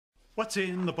What's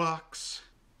in the box?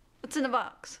 What's in the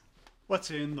box? What's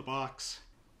in the box?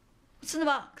 What's in the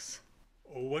box?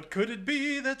 Oh, what could it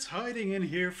be that's hiding in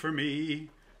here for me?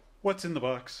 What's in the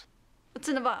box? What's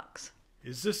in the box?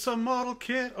 Is this a model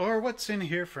kit or what's in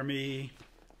here for me?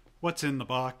 What's in the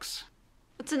box?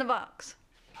 What's in the box?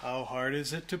 How hard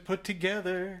is it to put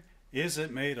together? Is it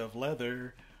made of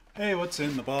leather? Hey, what's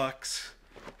in the box?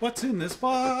 What's in this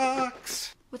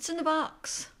box? What's in the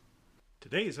box?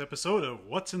 Today's episode of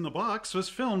What's in the Box was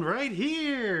filmed right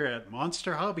here at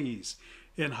Monster Hobbies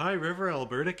in High River,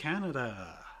 Alberta,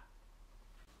 Canada.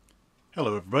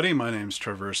 Hello everybody, my name's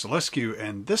Trevor Selescu,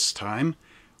 and this time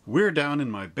we're down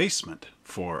in my basement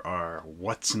for our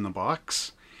What's in the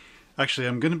Box. Actually,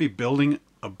 I'm going to be building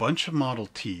a bunch of Model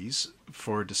Ts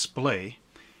for display,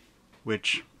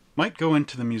 which might go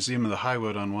into the Museum of the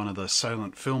Highwood on one of the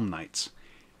silent film nights.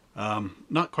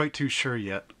 Not quite too sure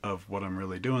yet of what I'm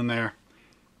really doing there,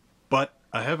 but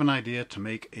I have an idea to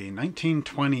make a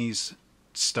 1920s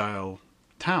style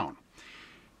town.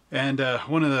 And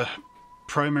one of the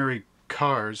primary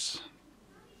cars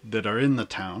that are in the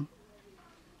town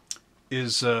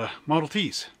is Model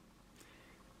Ts.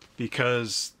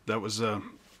 Because that was,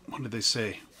 what did they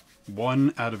say?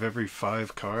 1 out of every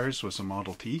 5 cars was a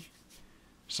Model T.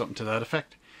 Something to that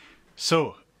effect.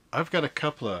 So, I've got a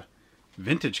couple of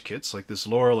vintage kits, like this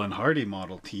Laurel and Hardy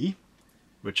Model T,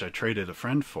 which I traded a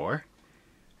friend for.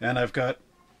 And I've got,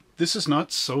 this is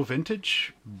not so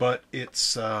vintage, but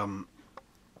it's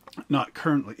not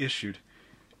currently issued.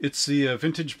 It's the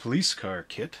vintage police car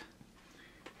kit.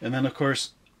 And then, of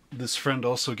course, this friend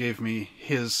also gave me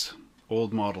his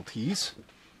old Model Ts.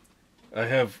 I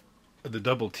have the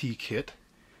double T kit,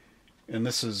 and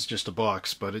this is just a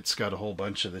box, but it's got a whole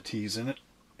bunch of the Ts in it.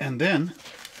 And then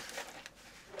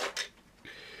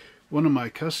one of my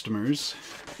customers,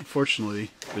 unfortunately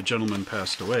the gentleman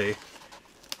passed away,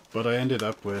 but I ended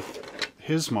up with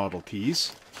his Model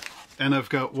Ts, and I've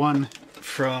got one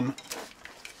from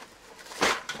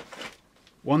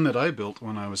one that I built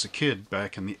when I was a kid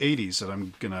back in the 80s that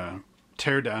I'm gonna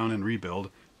tear down and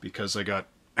rebuild because I got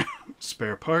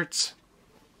spare parts.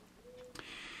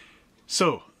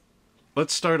 So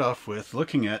let's start off with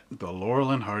looking at the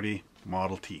Laurel and Hardy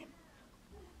Model T.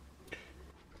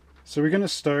 So we're gonna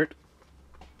start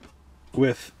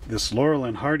with this Laurel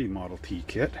and Hardy Model T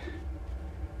kit.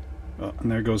 Oh,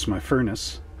 and there goes my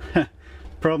furnace.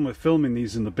 Problem with filming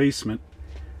these in the basement.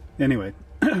 Anyway,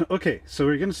 okay, so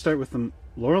we're going to start with the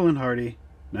Laurel and Hardy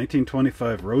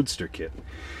 1925 Roadster kit.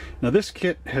 Now this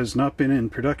kit has not been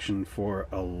in production for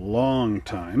a long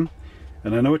time,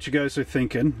 and I know what you guys are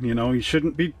thinking. You know, you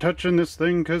shouldn't be touching this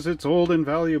thing because it's old and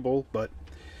valuable, but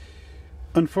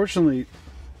unfortunately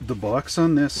the box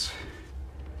on this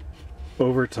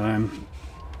over time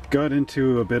got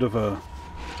into a bit of a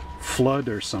flood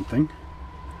or something.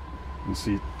 You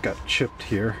see it got chipped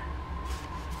here.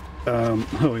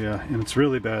 Oh yeah, and it's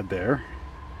really bad there.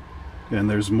 And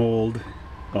there's mold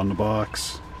on the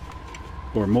box,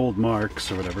 or mold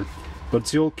marks or whatever. But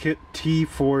it's the old kit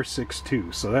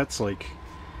T462, so that's like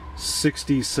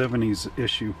 60s, 70s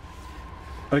issue.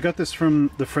 I got this from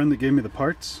the friend that gave me the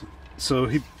parts. So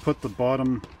he put the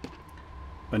bottom,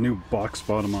 a new box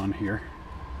bottom on here.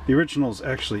 The original's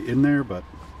actually in there, but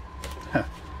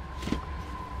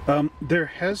there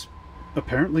has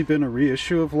apparently been a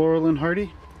reissue of Laurel and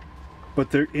Hardy,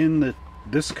 but they're in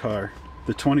this car,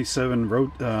 the 27 Road,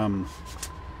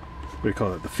 what do you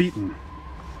call it, the Phaeton,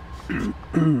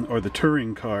 or the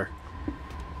touring car.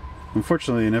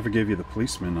 Unfortunately, they never gave you the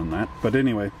policeman on that, but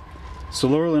anyway, so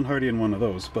Laurel and Hardy in one of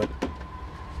those. But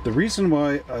the reason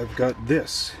why I've got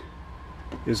this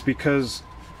is because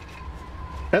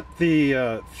at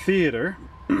the theater,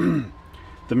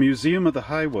 the Museum of the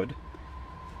Highwood,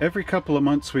 every couple of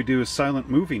months we do a silent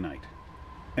movie night.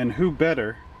 And who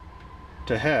better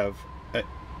to have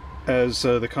as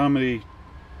the comedy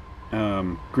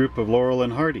group of Laurel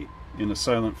and Hardy in a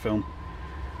silent film.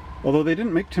 Although they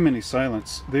didn't make too many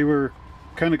silents, they were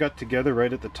kind of got together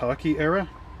right at the talkie era.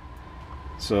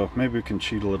 So maybe we can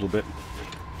cheat a little bit.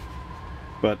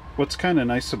 But what's kind of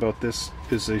nice about this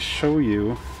is they show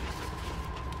you,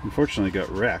 unfortunately got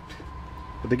wrecked,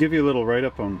 but they give you a little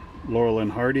write-up on Laurel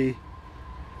and Hardy,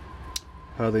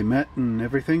 how they met and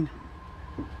everything,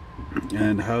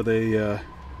 and how they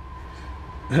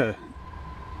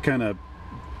kind of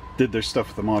did their stuff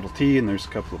with the Model T, and there's a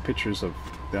couple of pictures of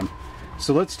them.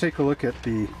 So let's take a look at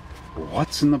the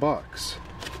What's in the Box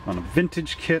on a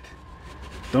vintage kit.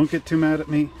 Don't get too mad at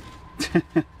me,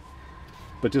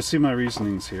 but you'll see my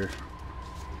reasonings here.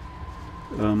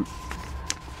 Now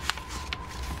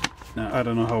I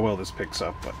don't know how well this picks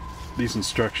up, but these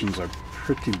instructions are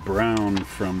pretty brown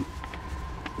from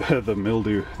the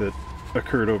mildew that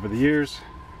occurred over the years.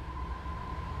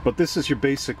 But this is your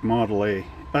basic Model A.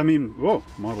 I mean, whoa,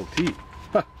 Model T.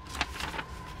 Ha.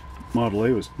 Model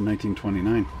A was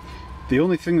 1929. The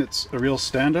only thing that's a real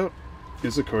standout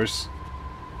is, of course,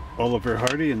 Oliver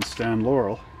Hardy and Stan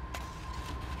Laurel.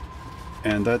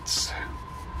 And that's,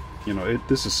 you know,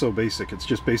 this is so basic. It's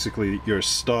just basically your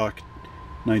stock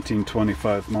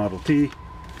 1925 Model T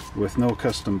with no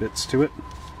custom bits to it.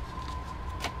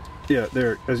 Yeah,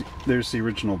 there's the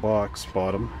original box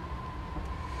bottom.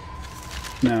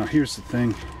 Now, here's the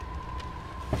thing.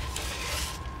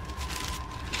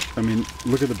 I mean,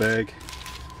 look at the bag.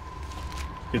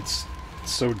 It's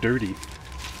so dirty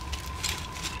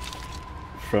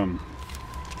from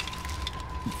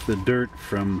the dirt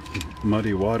from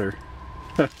muddy water.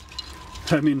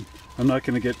 I mean, I'm not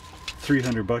going to get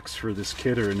 $300 for this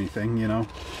kit or anything, you know.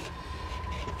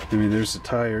 I mean, there's the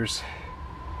tires.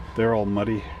 They're all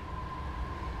muddy.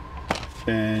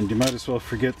 And you might as well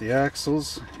forget the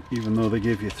axles, even though they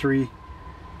gave you 3,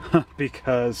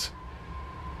 because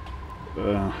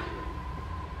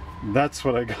that's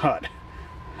what I got.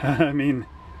 I mean,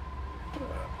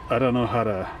 I don't know how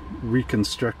to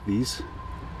reconstruct these.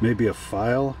 Maybe a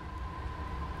file,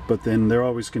 but then they're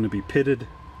always going to be pitted.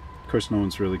 Of course, no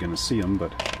one's really going to see them,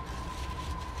 but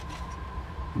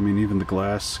I mean, even the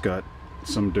glass got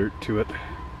some dirt to it,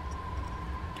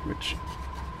 which,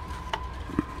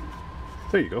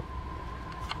 there you go.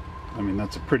 I mean,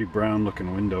 that's a pretty brown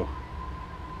looking window,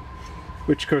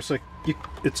 which of course, like,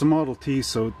 it's a Model T,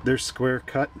 so they're square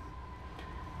cut.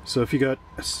 So if you got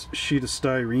a sheet of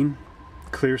styrene,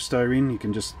 clear styrene, you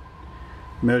can just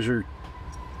measure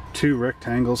 2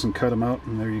 rectangles and cut them out,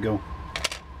 and there you go.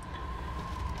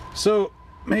 So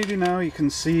maybe now you can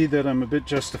see that I'm a bit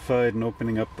justified in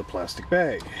opening up the plastic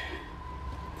bag.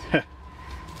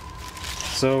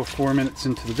 So 4 minutes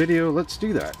into the video, let's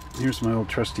do that. Here's my old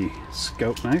trusty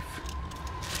scout knife.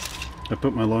 I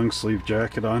put my long sleeve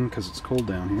jacket on because it's cold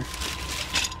down here.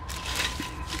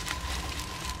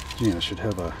 Gee, I should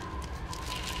have a...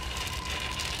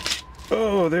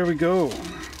 Oh, there we go.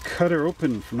 Cutter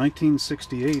open from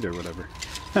 1968 or whatever.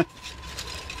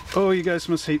 Oh, you guys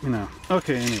must hate me now.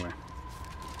 Okay, anyway.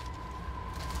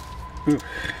 Ooh.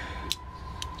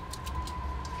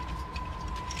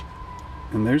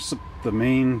 And there's the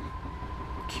main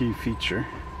key feature.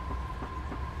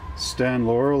 Stan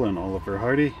Laurel and Oliver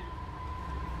Hardy.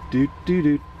 Doot doo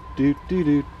doot doot doo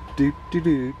doot doot doo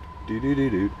doot doot doo doo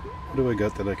doot. What do I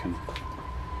got that I can...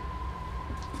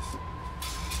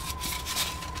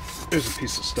 There's a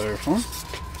piece of styrofoam.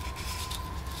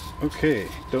 Okay,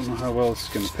 don't know how well it's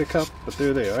going to pick up, but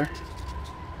there they are.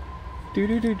 Doo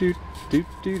doo doo doot doot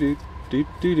doo doot doot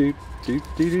doo doot doot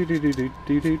doo doo doo doot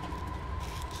doo doot.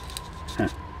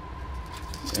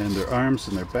 And their arms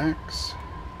and their backs.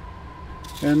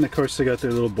 And of course they got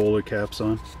their little bowler caps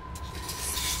on.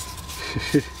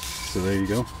 So there you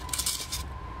go.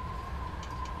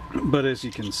 But as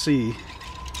you can see,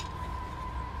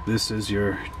 this is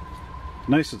your...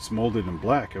 Nice, it's molded in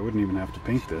black. I wouldn't even have to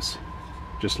paint this.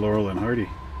 Just Laurel and Hardy.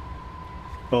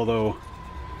 Although,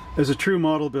 as a true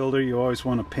model builder, you always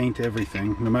want to paint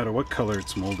everything, no matter what color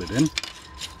it's molded in.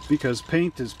 Because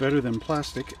paint is better than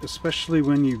plastic, especially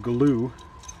when you glue.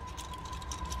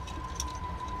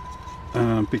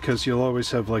 Because you'll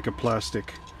always have like a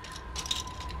plastic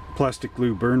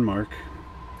glue burn mark.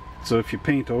 So if you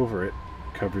paint over it,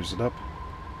 it covers it up.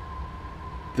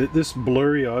 This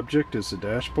blurry object is the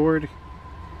dashboard,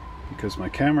 because my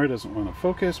camera doesn't want to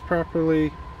focus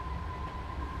properly.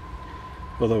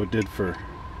 Although it did for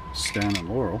Stan and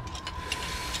Laurel.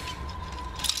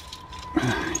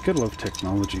 You gotta love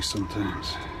technology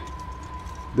sometimes.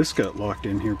 This got locked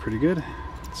in here pretty good.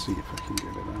 Let's see if I can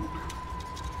get it out.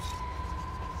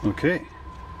 Okay.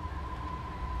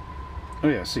 Oh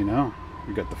yeah, see now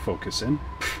we got the focus in.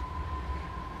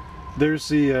 There's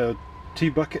the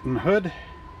T-bucket and hood.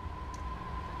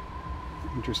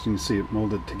 Interesting to see it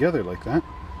molded together like that.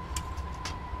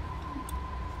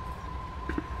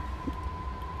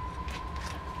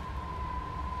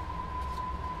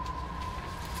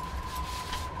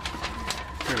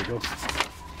 There we go.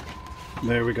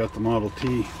 There we got the Model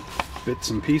T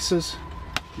bits and pieces.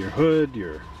 Your hood,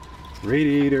 your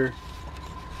radiator,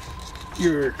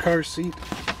 your car seat.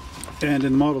 And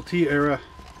in the Model T era,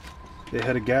 they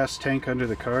had a gas tank under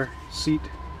the car seat.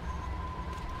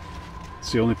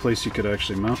 It's the only place you could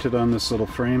actually mount it on this little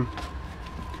frame.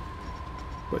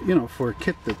 But you know, for a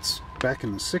kit that's back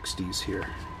in the 60s here,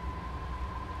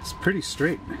 it's pretty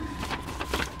straight.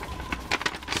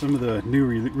 Some of the new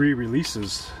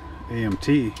re-releases,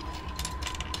 AMT,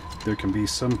 there can be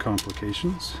some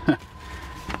complications.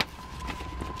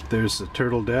 There's the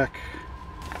turtle deck,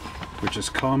 which is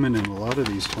common in a lot of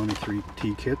these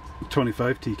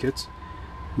 25T kits.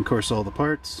 And of course, all the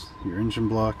parts, your engine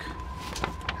block,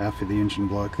 half of the engine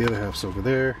block, the other half's over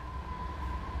there.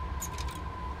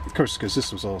 Of course, because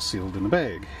this was all sealed in a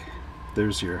bag.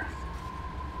 There's your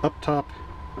up top.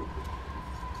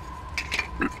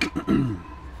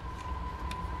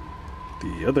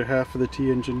 The other half of the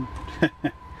T engine.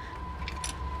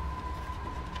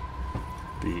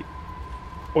 The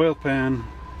oil pan.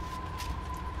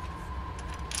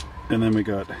 And then we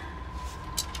got,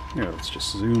 yeah, let's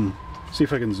just zoom, see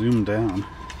if I can zoom down.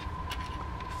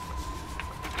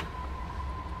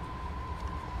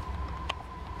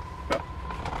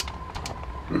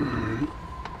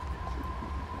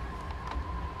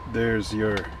 There's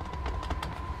your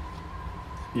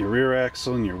rear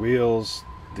axle and your wheels,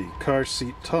 the car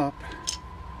seat top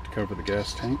to cover the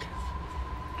gas tank,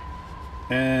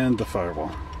 and the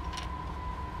firewall.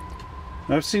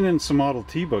 Now, I've seen in some Model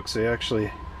T books they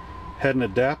actually had an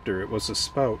adapter. It was a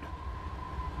spout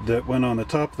that went on the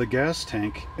top of the gas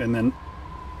tank and then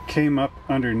came up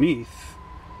underneath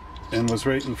and was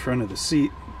right in front of the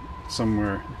seat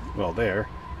somewhere, well, there.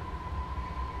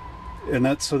 And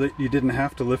that's so that you didn't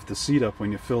have to lift the seat up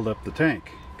when you filled up the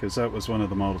tank, because that was one of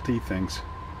the Model T things.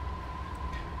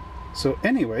 So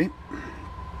anyway,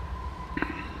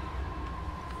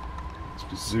 let's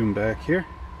just zoom back here.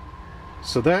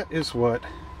 So that is what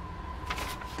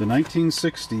the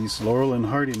 1960s Laurel and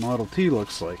Hardy Model T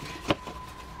looks like.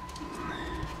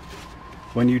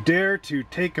 When you dare to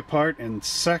take apart and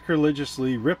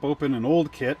sacrilegiously rip open an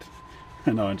old kit.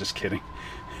 No, I'm just kidding.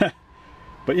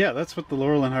 But yeah, that's what the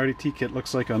Laurel and Hardy T kit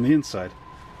looks like on the inside.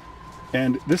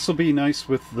 And this will be nice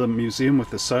with the museum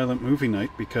with the silent movie night,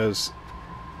 because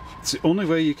it's the only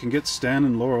way you can get Stan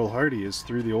and Laurel Hardy is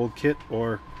through the old kit,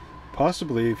 or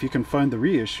possibly if you can find the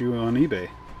reissue on eBay.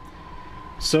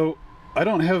 So I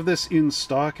don't have this in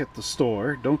stock at the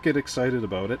store. Don't get excited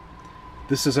about it.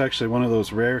 This is actually one of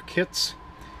those rare kits.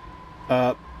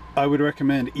 I would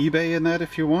recommend eBay in that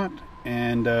if you want,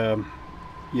 and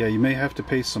yeah, you may have to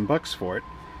pay some bucks for it.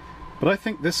 But I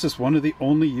think this is one of the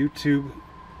only YouTube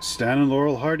Stan and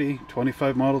Laurel Hardy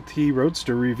 25 Model T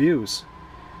Roadster reviews.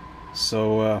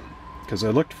 So, because I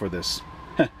looked for this.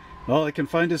 All I can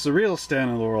find is the real Stan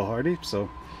and Laurel Hardy. So,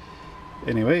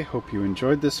 anyway, hope you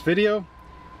enjoyed this video.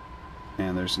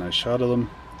 And there's a nice shot of them.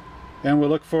 And we'll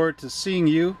look forward to seeing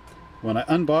you when I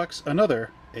unbox another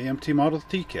AMT Model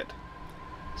T kit.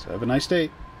 So have a nice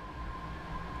day.